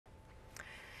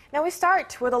Now we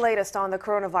start with the latest on the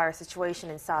coronavirus situation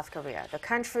in South Korea. The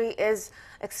country is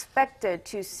expected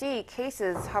to see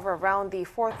cases hover around the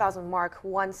 4,000 mark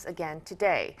once again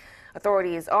today.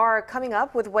 Authorities are coming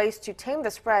up with ways to tame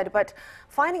the spread, but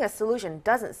finding a solution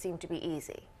doesn't seem to be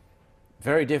easy.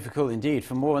 Very difficult indeed.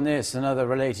 For more on this and other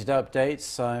related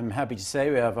updates, I'm happy to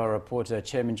say we have our reporter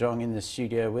Choi Min-jung in the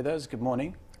studio with us. Good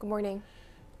morning. Good morning.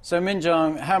 So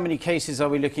Min-jung, how many cases are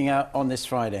we looking at on this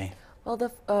Friday? Well,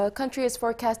 the country is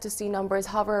forecast to see numbers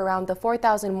hover around the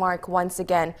 4,000 mark once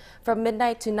again. From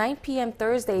midnight to 9 p.m.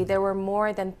 Thursday, there were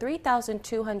more than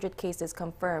 3,200 cases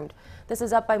confirmed. This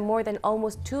is up by more than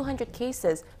almost 200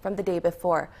 cases from the day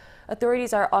before.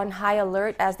 Authorities are on high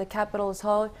alert as the capital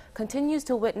Seoul continues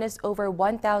to witness over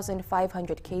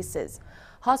 1,500 cases.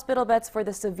 Hospital beds for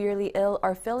the severely ill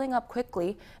are filling up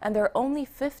quickly, and there are only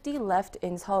 50 left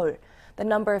in Seoul. The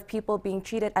number of people being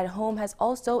treated at home has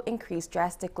also increased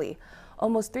drastically.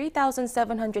 Almost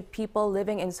 3,700 people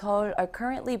living in Seoul are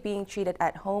currently being treated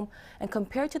at home, and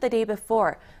compared to the day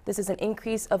before, this is an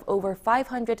increase of over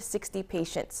 560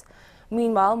 patients.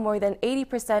 Meanwhile, more than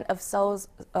 80% of Seoul's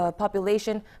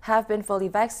population have been fully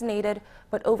vaccinated,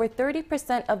 but over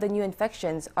 30% of the new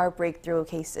infections are breakthrough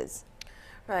cases.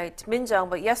 Right, Min-jung,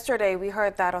 but yesterday we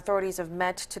heard that authorities have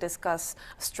met to discuss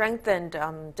strengthened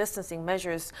distancing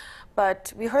measures,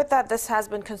 but we heard that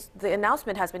the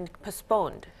announcement has been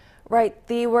postponed. Right.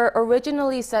 They were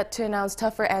originally set to announce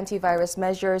tougher antivirus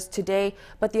measures today,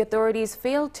 but the authorities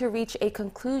failed to reach a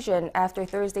conclusion after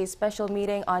Thursday's special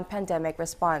meeting on pandemic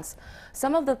response.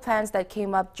 Some of the plans that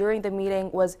came up during the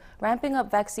meeting was ramping up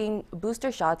vaccine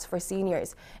booster shots for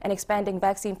seniors and expanding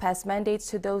vaccine pass mandates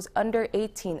to those under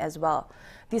 18 as well.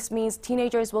 This means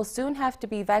teenagers will soon have to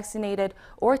be vaccinated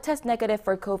or test negative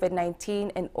for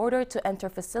COVID-19 in order to enter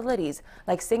facilities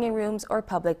like singing rooms or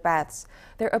public baths.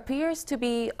 There appears to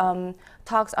be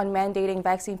talks on mandating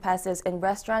vaccine passes in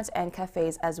restaurants and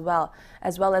cafes as well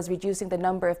as reducing the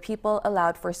number of people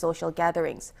allowed for social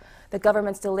gatherings. The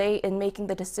government's delay in making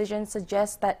the decision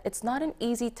suggests that it's not an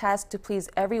easy task to please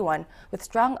everyone, with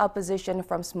strong opposition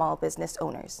from small business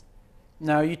owners.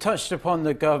 Now, you touched upon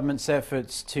the government's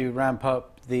efforts to ramp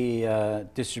up the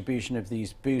distribution of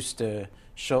these booster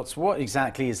shots. What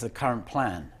exactly is the current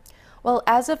plan? Well,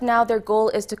 as of now, their goal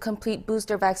is to complete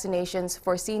booster vaccinations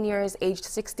for seniors aged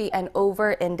 60 and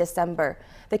over in December.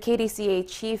 The KDCA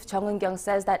chief, Choi Min-jung,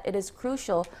 says that it is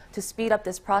crucial to speed up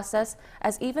this process,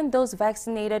 as even those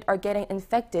vaccinated are getting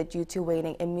infected due to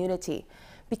waning immunity.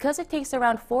 Because it takes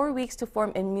around 4 weeks to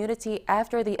form immunity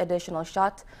after the additional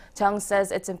shot, Chung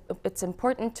says it's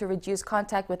important to reduce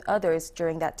contact with others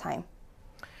during that time.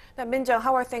 Now, Min-jung,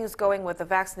 how are things going with the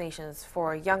vaccinations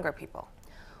for younger people?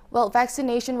 Well,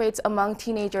 vaccination rates among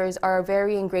teenagers are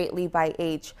varying greatly by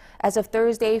age. As of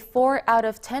Thursday, 4 out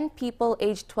of 10 people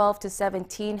aged 12 to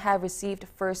 17 have received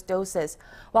first doses,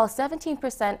 while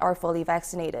 17% are fully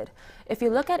vaccinated. If you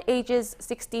look at ages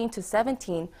 16 to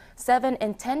 17, 7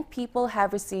 in 10 people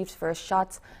have received first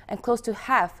shots, and close to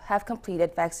half have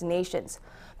completed vaccinations.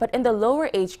 But in the lower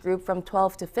age group from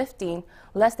 12 to 15,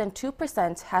 less than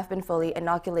 2% have been fully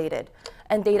inoculated.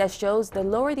 And data shows the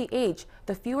lower the age,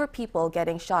 the fewer people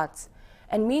getting shots.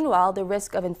 And meanwhile, the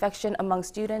risk of infection among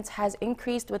students has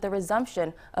increased with the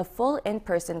resumption of full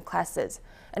in-person classes.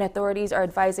 And authorities are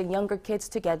advising younger kids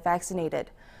to get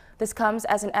vaccinated. This comes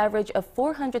as an average of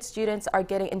 400 students are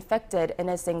getting infected in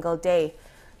a single day.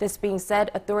 This being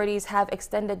said, authorities have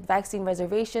extended vaccine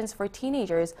reservations for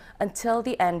teenagers until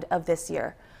the end of this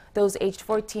year. Those aged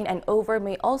 14 and over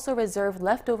may also reserve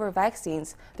leftover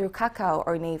vaccines through Kakao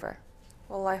or Naver.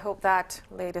 Well, I hope that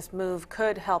latest move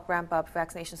could help ramp up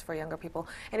vaccinations for younger people.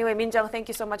 Anyway, Min-jung, thank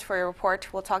you so much for your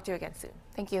report. We'll talk to you again soon.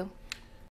 Thank you.